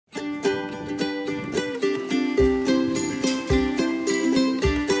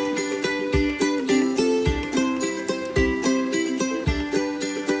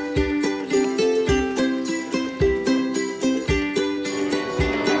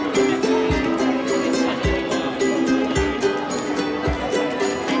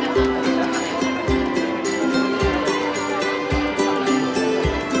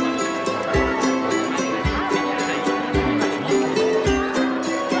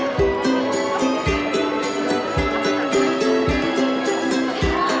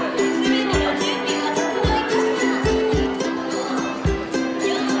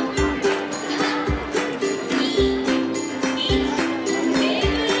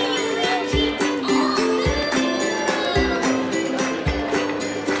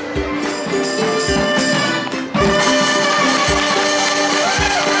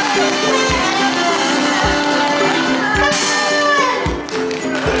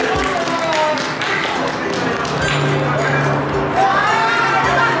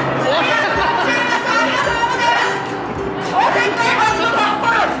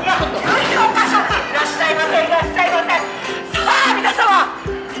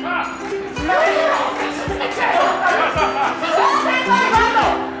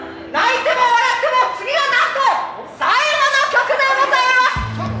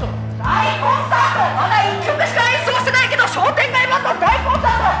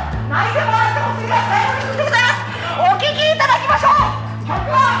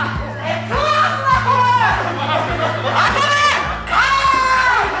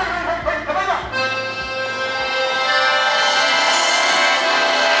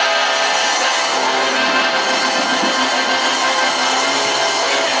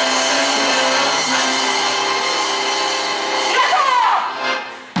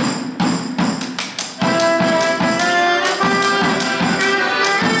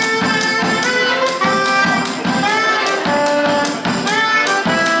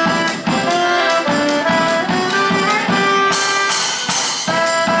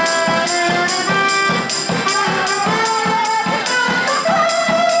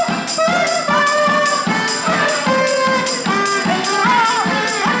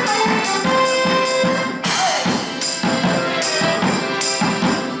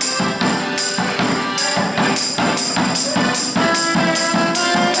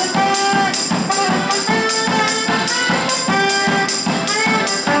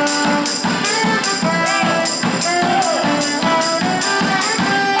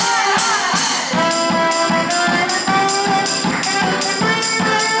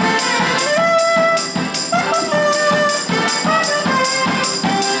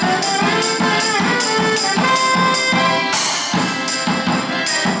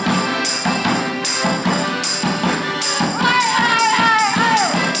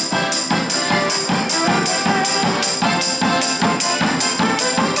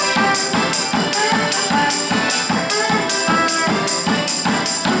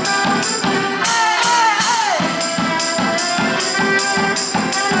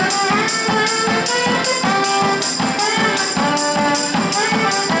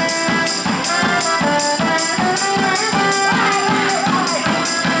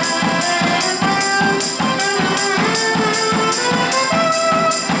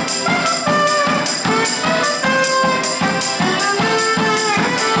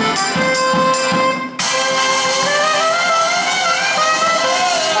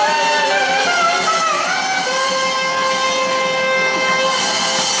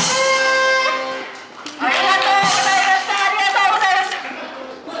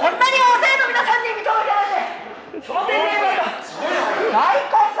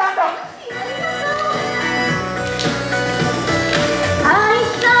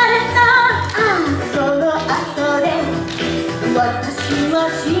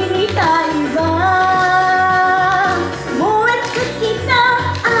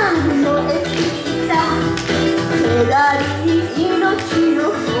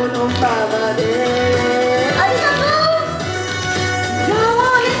でありがとう。情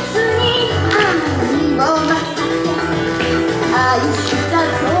熱に愛を任せ愛した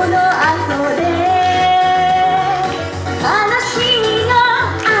その後で悲しみが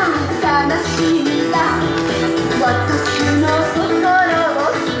私の心を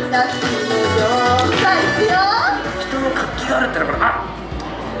浸すのよ。さあ行くよ。人の活気があるってのはこ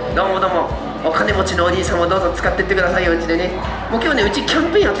れ、どうもどうも、お金持ちのお兄さんもどうぞ使ってってくださいよ。うちでね、もう今日ね、うちキャ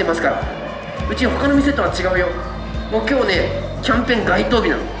ンペーンやってますから。うち他の店とは違うよ。もう今日ね、キャンペーン該当日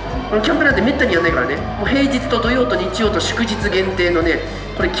なの。このキャンペーンなんてめったにやんないからね。もう平日と土曜と日曜と祝日限定のね、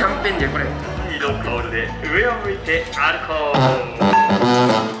これキャンペーンで、これ二度コールで上を向いて歩こう。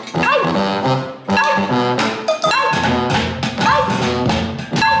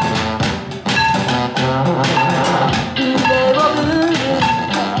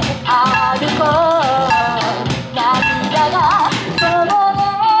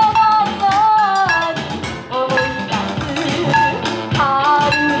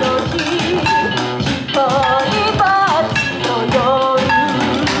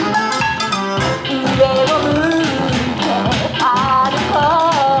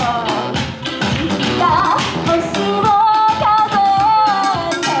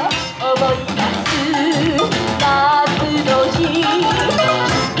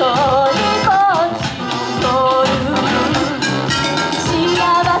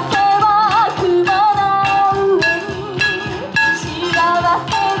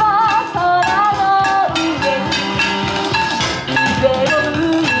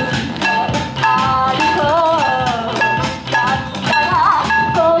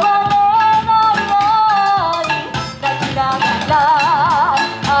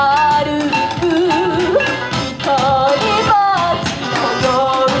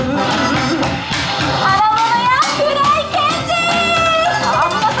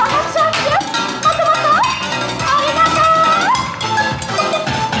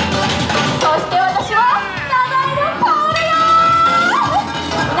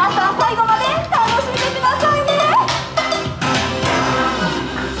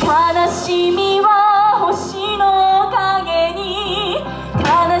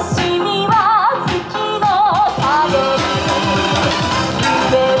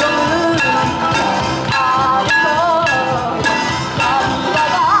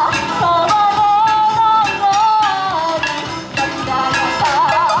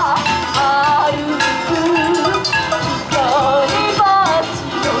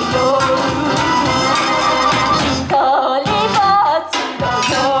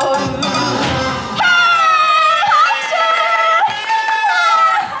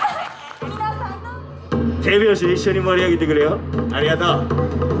手拍子で一緒に盛り上げてくれよ。ありがとう。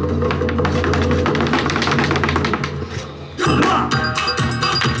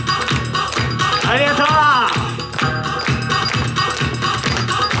ありがとう。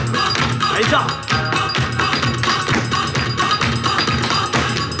はいしょ。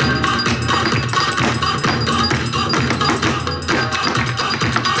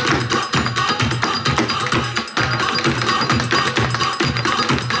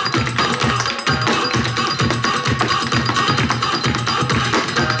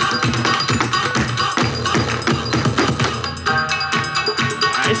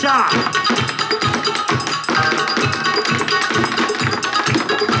よいしょ。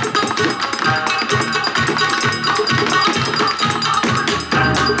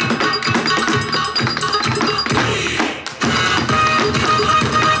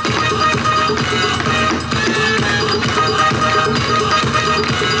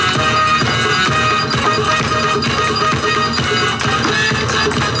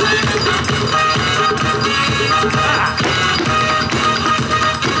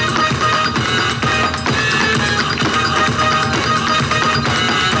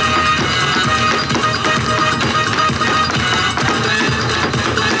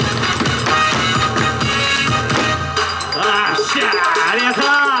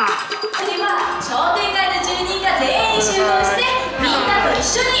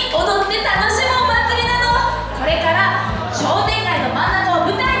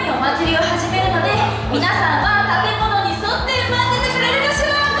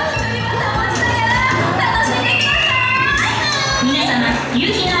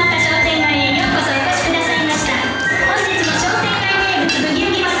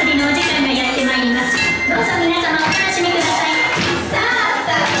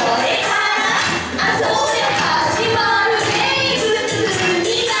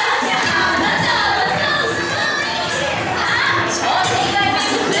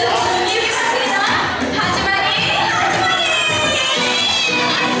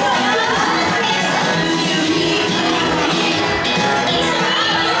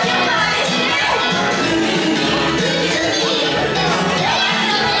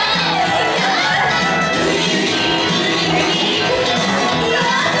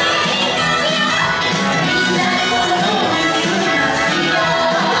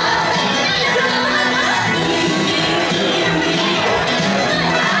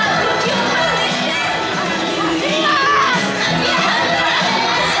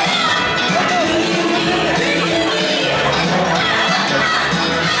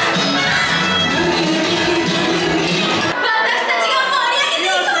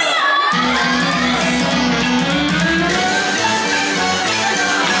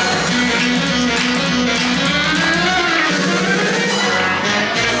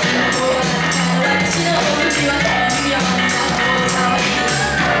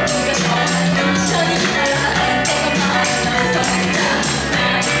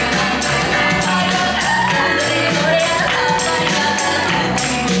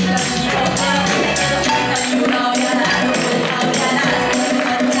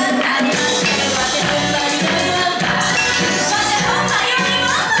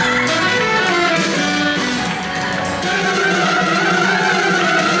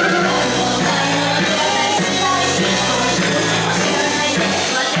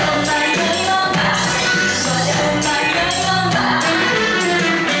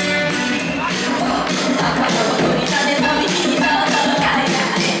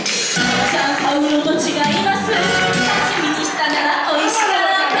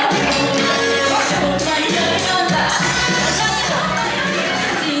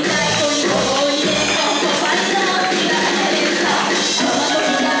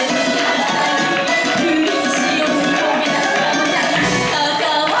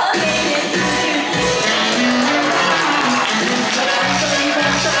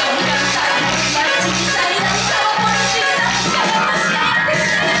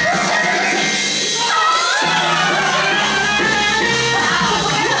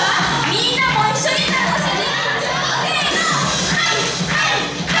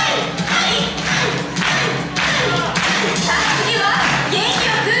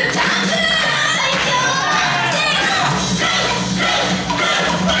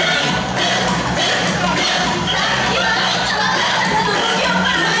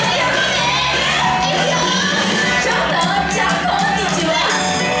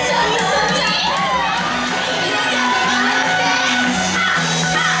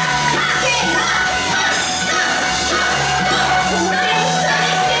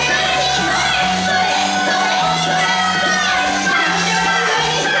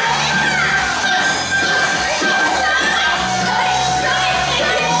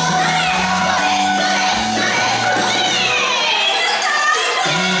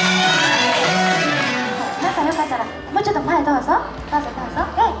皆さんよかったらもうちょっと前どうぞどうぞどうぞ。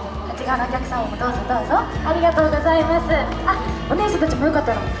こっち側のお客様もどうぞどうぞ。ありがとうございます。あ、お姉さんたちもよかっ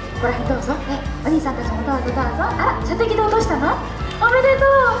たらここら辺どうぞ。お兄さんたちもどうぞどうぞ。あら、射的で落としたの？おめでと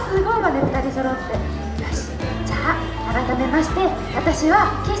う。すごいわね、2人揃って。よし、じゃあ改めまして、私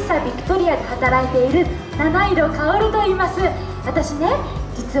は喫茶ビクトリアで働いている七色かおると言います。私ね、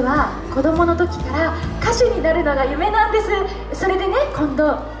実は子供の時から歌手になるのが夢なんです。それでね、今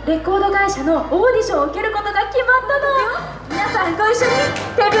度レコード会社のオーディションを受けることが決まったの。皆さんご一緒に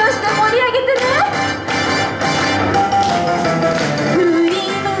手拍子で盛り上げてね。振り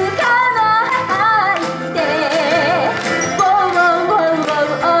向かないで、お願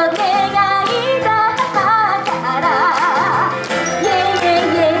いだから、イェイイェ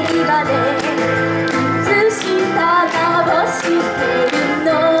イイェイまで映した直してるの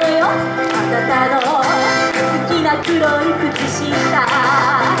よ、あなたの好きな黒い靴下。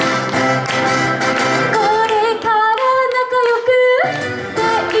これから仲良くデ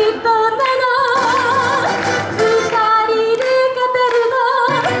ートなの、二人で語るの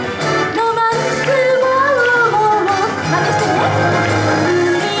ロマンスを真似してね。振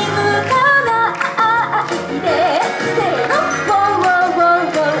り向かないで、せーの、お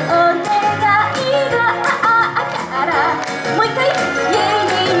願いだから、もう一回、イェイ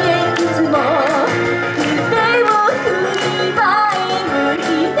イェイイェイ、いつも腕を振り前向い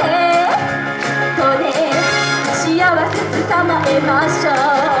て、これ幸せ捕まえましょ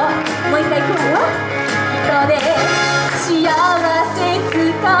う。